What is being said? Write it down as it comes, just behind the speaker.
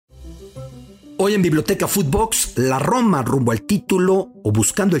Hoy en Biblioteca Footbox, la Roma rumbo al título o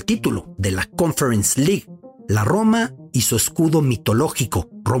buscando el título de la Conference League. La Roma y su escudo mitológico,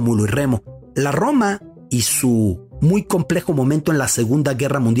 Rómulo y Remo. La Roma y su muy complejo momento en la Segunda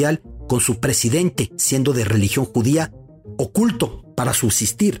Guerra Mundial con su presidente siendo de religión judía, oculto para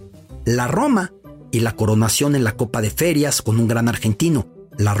subsistir. La Roma y la coronación en la Copa de Ferias con un gran argentino.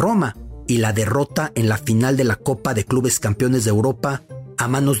 La Roma y la derrota en la final de la Copa de Clubes Campeones de Europa a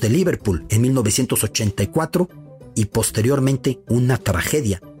manos de Liverpool en 1984 y posteriormente una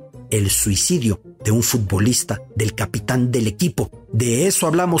tragedia, el suicidio de un futbolista, del capitán del equipo. De eso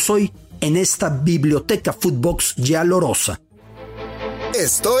hablamos hoy en esta Biblioteca Footbox Yalorosa.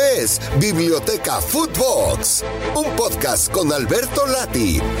 Esto es Biblioteca Footbox, un podcast con Alberto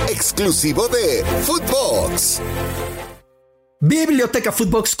Lati, exclusivo de Footbox. Biblioteca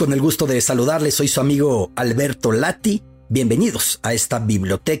Footbox, con el gusto de saludarles, soy su amigo Alberto Lati. Bienvenidos a esta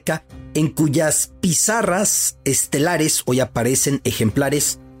biblioteca en cuyas pizarras estelares hoy aparecen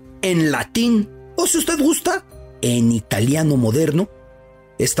ejemplares en latín o, si usted gusta, en italiano moderno.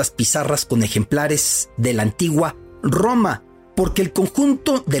 Estas pizarras con ejemplares de la antigua Roma, porque el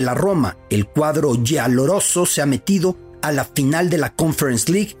conjunto de la Roma, el cuadro gialloroso, se ha metido a la final de la Conference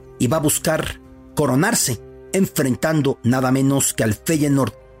League y va a buscar coronarse, enfrentando nada menos que al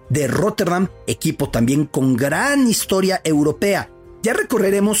Feyenoord de Rotterdam, equipo también con gran historia europea. Ya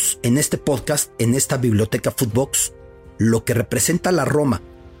recorreremos en este podcast, en esta Biblioteca Footbox, lo que representa la Roma,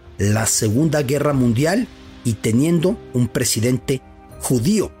 la Segunda Guerra Mundial y teniendo un presidente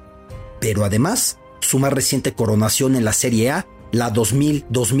judío, pero además su más reciente coronación en la Serie A, la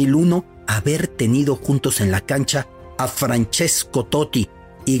 2000-2001, haber tenido juntos en la cancha a Francesco Totti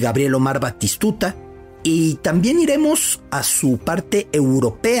y Gabriel Omar Batistuta. Y también iremos a su parte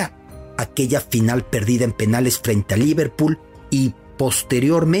europea, aquella final perdida en penales frente a Liverpool y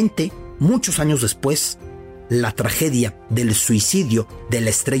posteriormente, muchos años después, la tragedia del suicidio de la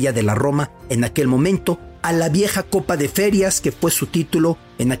estrella de la Roma en aquel momento, a la vieja Copa de Ferias que fue su título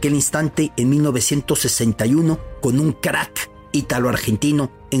en aquel instante en 1961 con un crack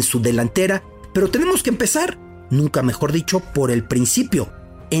ítalo-argentino en su delantera. Pero tenemos que empezar, nunca mejor dicho, por el principio.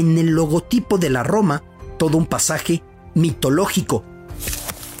 En el logotipo de la Roma, todo un pasaje mitológico.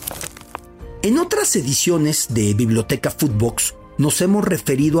 En otras ediciones de Biblioteca Footbox nos hemos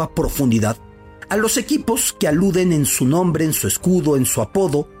referido a profundidad a los equipos que aluden en su nombre, en su escudo, en su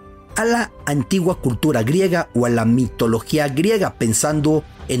apodo, a la antigua cultura griega o a la mitología griega, pensando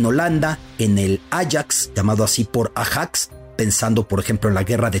en Holanda, en el Ajax, llamado así por Ajax, pensando por ejemplo en la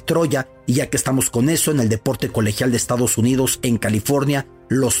guerra de Troya, y ya que estamos con eso, en el deporte colegial de Estados Unidos, en California,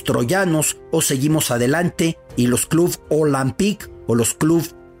 los troyanos, o seguimos adelante y los Club Olympique o los Club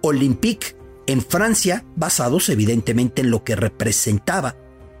Olympique en Francia, basados evidentemente en lo que representaba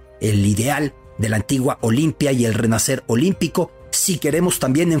el ideal de la antigua Olimpia y el renacer olímpico. Si queremos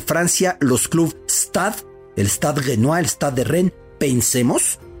también en Francia los Club Stade, el Stade Rennais, el Stade de Rennes,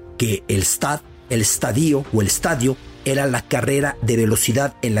 pensemos que el Stade, el estadio o el estadio era la carrera de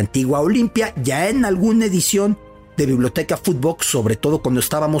velocidad en la antigua Olimpia. Ya en alguna edición de Biblioteca Footbox, sobre todo cuando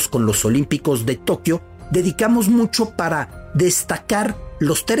estábamos con los Olímpicos de Tokio, dedicamos mucho para destacar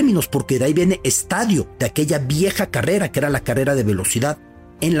los términos, porque de ahí viene estadio, de aquella vieja carrera que era la carrera de velocidad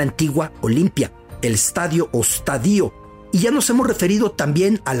en la antigua Olimpia, el estadio o stadio. Y ya nos hemos referido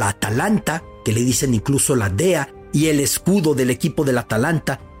también a la Atalanta, que le dicen incluso la Dea, y el escudo del equipo del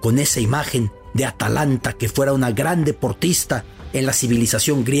Atalanta, con esa imagen de Atalanta que fuera una gran deportista en la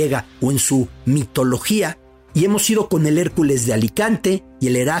civilización griega o en su mitología. Y hemos ido con el Hércules de Alicante y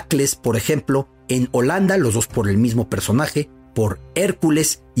el Heracles, por ejemplo, en Holanda, los dos por el mismo personaje, por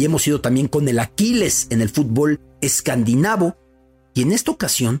Hércules, y hemos ido también con el Aquiles en el fútbol escandinavo. Y en esta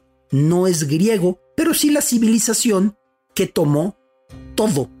ocasión no es griego, pero sí la civilización que tomó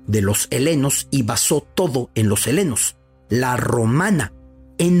todo de los helenos y basó todo en los helenos, la romana.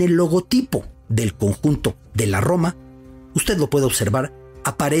 En el logotipo del conjunto de la Roma, usted lo puede observar,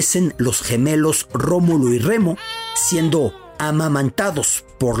 aparecen los gemelos Rómulo y Remo siendo amamantados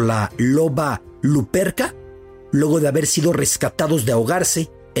por la loba Luperca, luego de haber sido rescatados de ahogarse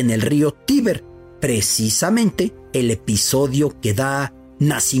en el río Tíber, precisamente el episodio que da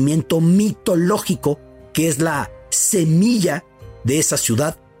nacimiento mitológico, que es la semilla de esa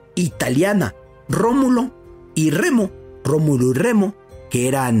ciudad italiana, Rómulo y Remo, que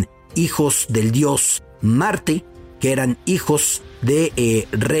eran hijos del dios Marte, que eran hijos de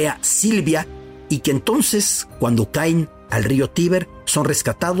Rea Silvia, y que entonces, cuando caen al río Tíber, son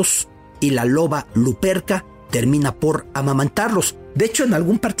rescatados y la loba Luperca termina por amamantarlos. De hecho, en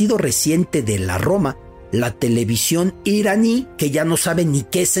algún partido reciente de la Roma, la televisión iraní, que ya no sabe ni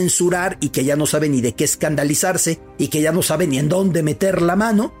qué censurar y que ya no sabe ni de qué escandalizarse y que ya no sabe ni en dónde meter la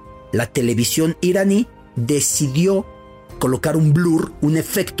mano, la televisión iraní decidió colocar un blur, un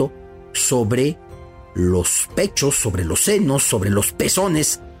efecto sobre los pechos, sobre los senos, sobre los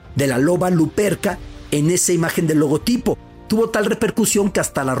pezones de la loba Luperca en esa imagen del logotipo. Tuvo tal repercusión que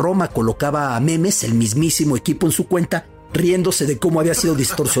hasta la Roma colocaba a memes, el mismísimo equipo en su cuenta, riéndose de cómo había sido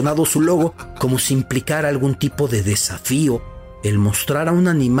distorsionado su logo, como si implicara algún tipo de desafío el mostrar a un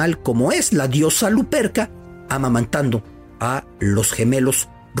animal como es la diosa Luperca amamantando a los gemelos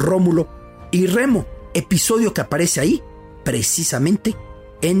Rómulo y Remo, episodio que aparece ahí precisamente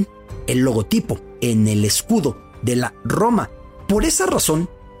en el logotipo, en el escudo de la Roma. Por esa razón,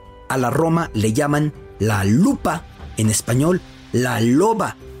 a la Roma le llaman la lupa, en español, la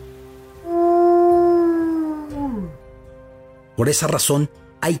loba. Por esa razón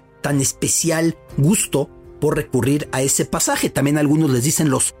hay tan especial gusto por recurrir a ese pasaje. También algunos les dicen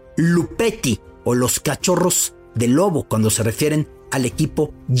los lupetti o los cachorros de lobo cuando se refieren al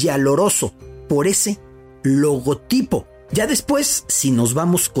equipo giallorosso, por ese logotipo. Ya después, si nos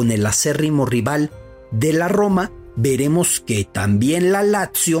vamos con el acérrimo rival de la Roma, veremos que también la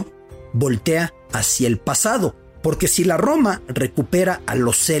Lazio voltea hacia el pasado, porque si la Roma recupera a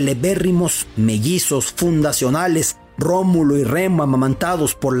los celebérrimos mellizos fundacionales Rómulo y Remo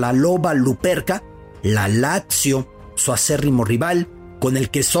amamantados por la loba Luperca, la Lazio, su acérrimo rival, con el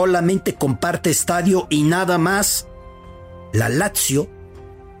que solamente comparte estadio y nada más, la Lazio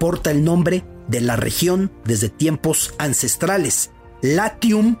porta el nombre de la región desde tiempos ancestrales,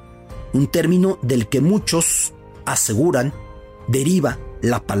 Latium, un término del que muchos aseguran deriva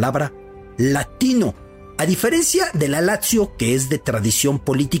la palabra latino. A diferencia de la Lazio, que es de tradición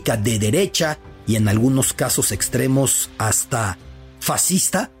política de derecha y en algunos casos extremos hasta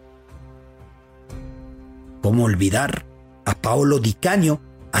fascista, ¿cómo olvidar a Paolo Di Canio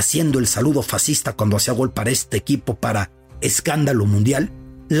haciendo el saludo fascista cuando hacía gol para este equipo para escándalo mundial?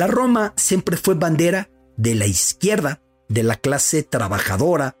 La Roma siempre fue bandera de la izquierda, de la clase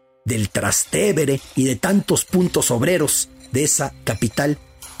trabajadora, del Trastevere y de tantos puntos obreros de esa capital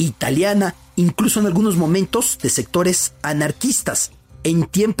italiana, incluso en algunos momentos de sectores anarquistas. En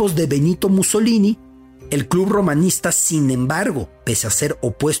tiempos de Benito Mussolini, el club romanista, sin embargo, pese a ser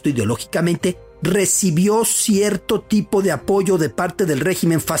opuesto ideológicamente, recibió cierto tipo de apoyo de parte del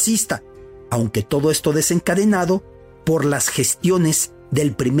régimen fascista, aunque todo esto desencadenado por las gestiones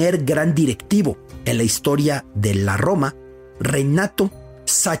del primer gran directivo en la historia de la Roma, Renato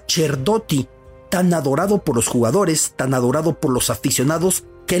Sacerdoti, tan adorado por los jugadores, tan adorado por los aficionados,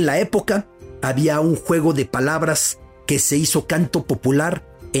 que en la época había un juego de palabras que se hizo canto popular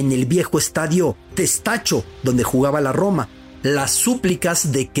en el viejo estadio Testaccio, donde jugaba la Roma. Las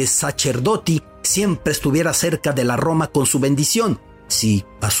súplicas de que Sacerdoti siempre estuviera cerca de la Roma con su bendición. Si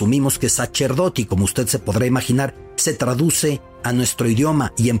asumimos que Sacerdoti, como usted se podrá imaginar, se traduce a nuestro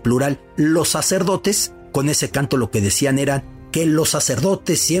idioma y en plural los sacerdotes, con ese canto lo que decían era que los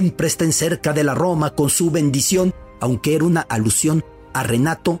sacerdotes siempre estén cerca de la Roma con su bendición, aunque era una alusión a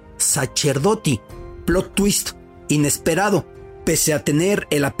Renato Sacerdoti. Plot twist inesperado, pese a tener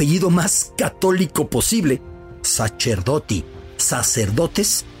el apellido más católico posible, Sacerdoti,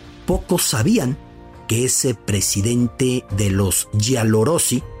 sacerdotes, pocos sabían que ese presidente de los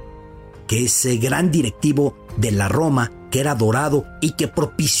Giallorossi, que ese gran directivo de la Roma, que era adorado y que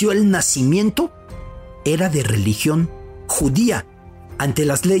propició el nacimiento, era de religión judía. Ante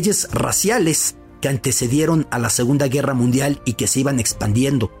las leyes raciales que antecedieron a la Segunda Guerra Mundial y que se iban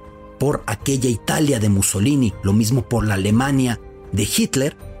expandiendo por aquella Italia de Mussolini, lo mismo por la Alemania de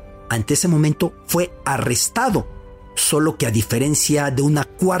Hitler, ante ese momento fue arrestado, solo que a diferencia de una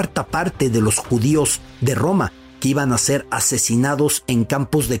cuarta parte de los judíos de Roma que iban a ser asesinados en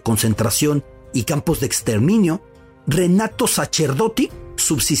campos de concentración y campos de exterminio, Renato Sacerdoti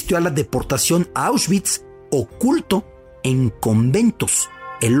subsistió a la deportación a Auschwitz oculto en conventos.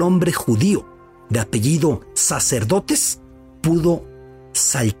 El hombre judío de apellido Sacerdotes pudo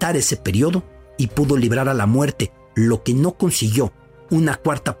saltar ese periodo y pudo librar a la muerte, lo que no consiguió una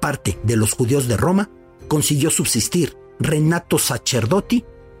cuarta parte de los judíos de Roma. Consiguió subsistir Renato Sacerdoti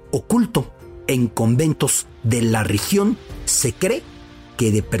oculto en conventos de la región. Se cree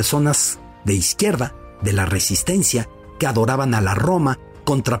que de personas de izquierda, de la resistencia, que adoraban a la Roma,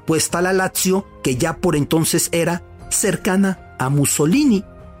 contrapuesta a la Lazio, que ya por entonces era cercana a Mussolini.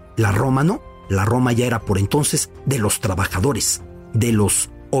 La Roma no, la Roma ya era por entonces de los trabajadores, de los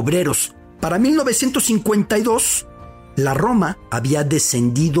obreros. Para 1952, la Roma había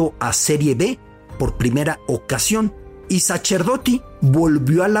descendido a Serie B por primera ocasión y Sacerdoti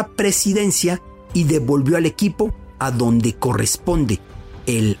volvió a la presidencia y devolvió al equipo a donde corresponde,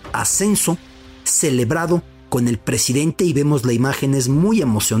 el ascenso, celebrado con el presidente, y vemos la imagen, es muy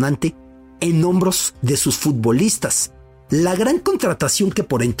emocionante, en hombros de sus futbolistas. La gran contratación que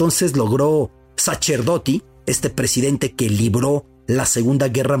por entonces logró Sacerdoti, este presidente que libró la Segunda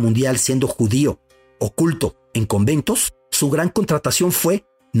Guerra Mundial siendo judío, oculto en conventos, su gran contratación fue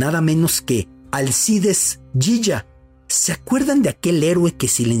nada menos que Alcides Gilla. ¿Se acuerdan de aquel héroe que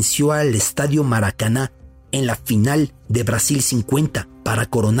silenció al Estadio Maracaná en la final de Brasil 50 para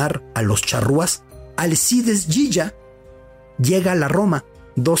coronar a los charrúas? Alcides Gilla llega a la Roma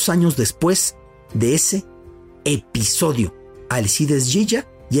 2 años después de ese episodio. Alcides Gilla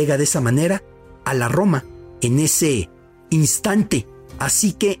llega de esa manera a la Roma en ese instante.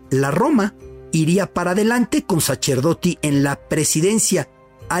 Así que la Roma iría para adelante con Sacerdoti en la presidencia.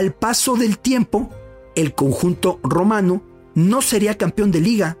 Al paso del tiempo, el conjunto romano no sería campeón de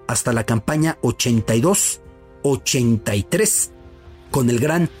liga hasta la campaña 82-83, con el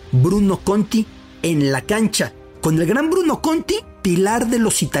gran Bruno Conti en la cancha. Con el gran Bruno Conti, pilar de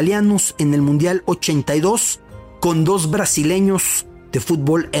los italianos en el Mundial 82, con 2 brasileños de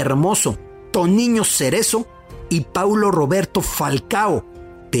fútbol hermoso, Toninho Cerezo y Paulo Roberto Falcao,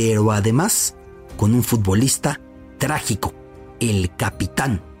 pero además con un futbolista trágico, el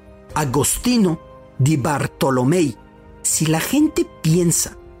capitán Agostino Di Bartolomei. Si la gente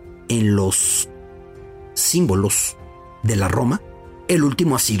piensa en los símbolos de la Roma, el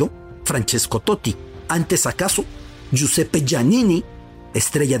último ha sido Francesco Totti. Antes, acaso, Giuseppe Giannini,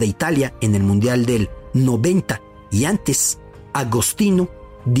 estrella de Italia en el Mundial del 90, y antes, Agostino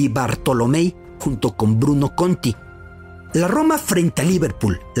Di Bartolomei junto con Bruno Conti. La Roma frente a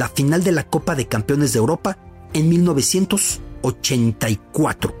Liverpool, la final de la Copa de Campeones de Europa en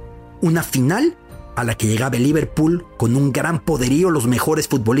 1984. Una final a la que llegaba el Liverpool con un gran poderío, los mejores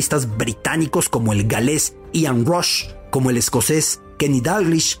futbolistas británicos como el galés Ian Rush, como el escocés Kenny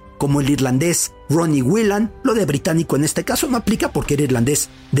Dalglish, como el irlandés Ronnie Whelan. Lo de británico en este caso no aplica porque era irlandés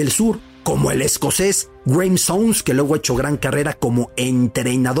del sur, como el escocés Graeme Souness, que luego ha hecho gran carrera como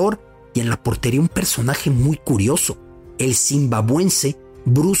entrenador, y en la portería un personaje muy curioso, el zimbabuense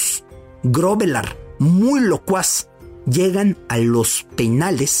Bruce Grobbelaar, muy locuaz. Llegan a los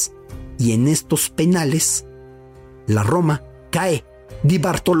penales y en estos penales la Roma cae. Di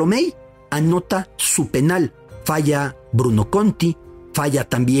Bartolomei anota su penal, falla Bruno Conti, falla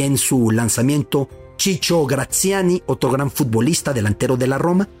también su lanzamiento Ciccio Graziani, otro gran futbolista delantero de la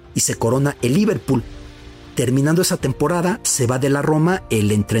Roma, y se corona el Liverpool. Terminando esa temporada, se va de la Roma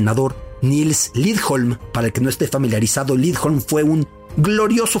el entrenador Nils Lidholm. Para el que no esté familiarizado, Lidholm fue un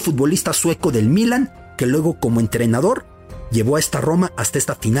glorioso futbolista sueco del Milan, que luego como entrenador llevó a esta Roma hasta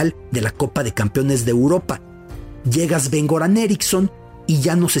esta final de la Copa de Campeones de Europa. Llega Sven-Goran Eriksson y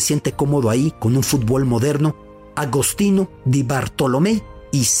ya no se siente cómodo ahí con un fútbol moderno, Agostino Di Bartolomei,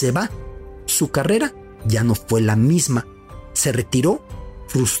 y se va. Su carrera ya no fue la misma. Se retiró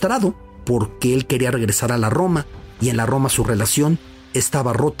frustrado porque él quería regresar a la Roma, y en la Roma su relación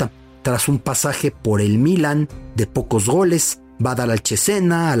estaba rota. Tras un pasaje por el Milan de pocos goles, va a dar al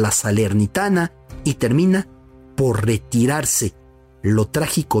Cesena, a la Salernitana, y termina por retirarse. Lo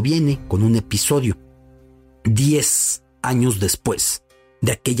trágico viene con un episodio 10 años después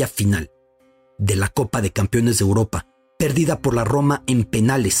de aquella final de la Copa de Campeones de Europa, perdida por la Roma en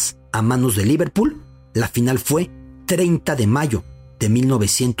penales a manos de Liverpool. La final fue 30 de mayo de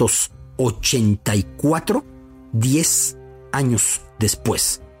 1984, 10 años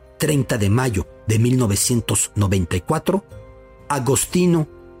después. 30 de mayo de 1994, Agostino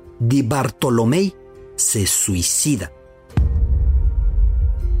Di Bartolomei se suicida.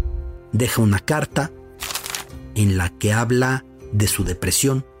 Deja una carta en la que habla de su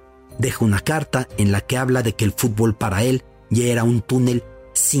depresión, deja una carta en la que habla de que el fútbol para él ya era un túnel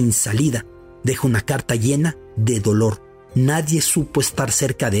sin salida, deja una carta llena de dolor. Nadie supo estar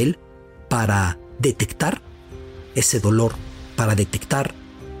cerca de él para detectar ese dolor, para detectar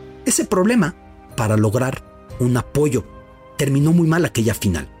ese problema, para lograr un apoyo. Terminó muy mal aquella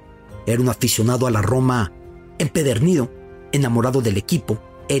final. Era un aficionado a la Roma empedernido, enamorado del equipo.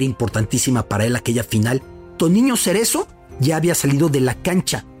 Era importantísima para él aquella final. Toninho Cerezo ya había salido de la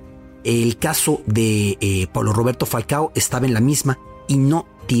cancha. El caso de Paulo Roberto Falcao estaba en la misma y no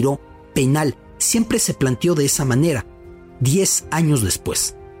tiró penal. Siempre se planteó de esa manera. 10 años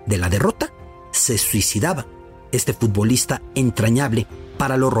después de la derrota, se suicidaba este futbolista entrañable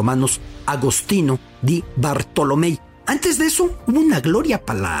para los romanos, Agostino Di Bartolomei. Antes de eso, hubo una gloria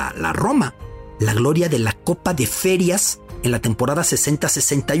para la Roma, la gloria de la Copa de Ferias en la temporada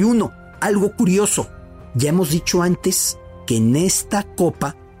 60-61. Algo curioso, ya hemos dicho antes que en esta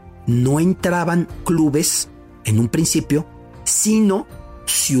Copa no entraban clubes en un principio, sino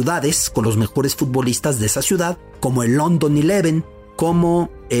ciudades con los mejores futbolistas de esa ciudad, como el London 11, como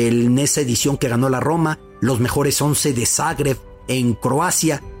en esa edición que ganó la Roma, los mejores 11 de Zagreb en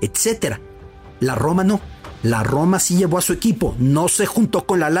Croacia, etc. La Roma no. La Roma sí llevó a su equipo, no se juntó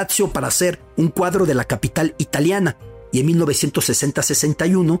con la Lazio para hacer un cuadro de la capital italiana, y en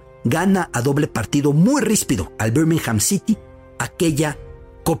 1960-61 gana a doble partido muy ríspido al Birmingham City aquella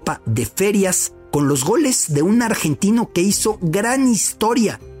Copa de Ferias, con los goles de un argentino que hizo gran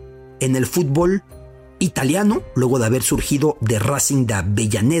historia en el fútbol italiano luego de haber surgido de Racing de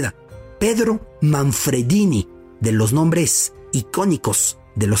Avellaneda, Pedro Manfredini, de los nombres icónicos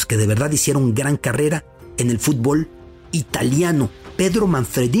de los que de verdad hicieron gran carrera en el fútbol italiano. Pedro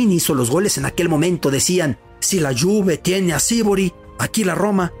Manfredini hizo los goles en aquel momento. Decían, si la Juve tiene a Sívori, aquí la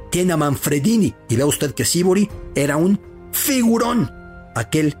Roma tiene a Manfredini. Y vea usted que Sívori era un figurón.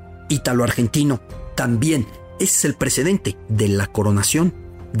 Aquel ítalo-argentino también. Ese es el precedente de la coronación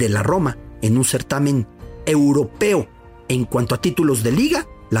de la Roma en un certamen europeo. En cuanto a títulos de liga,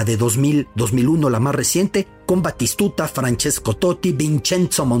 la de 2000-2001, la más reciente, con Batistuta, Francesco Totti,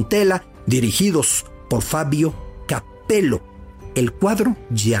 Vincenzo Montella, dirigidos por Fabio Capello. El cuadro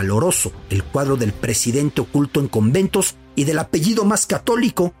gialloroso, el cuadro del presidente oculto en conventos y del apellido más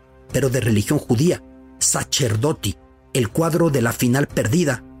católico, pero de religión judía, Sacerdoti. El cuadro de la final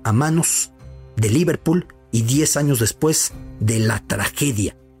perdida a manos de Liverpool y 10 años después de la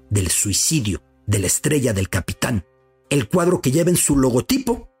tragedia, del suicidio, de la estrella del capitán. El cuadro que lleva en su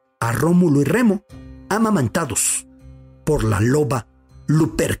logotipo a Rómulo y Remo, amamantados por la loba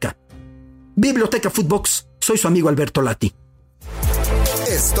Luperca. Biblioteca Footbox, soy su amigo Alberto Lati.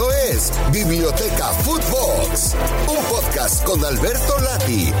 Esto es Biblioteca Footbox, un podcast con Alberto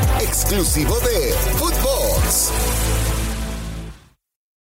Lati, exclusivo de Footbox.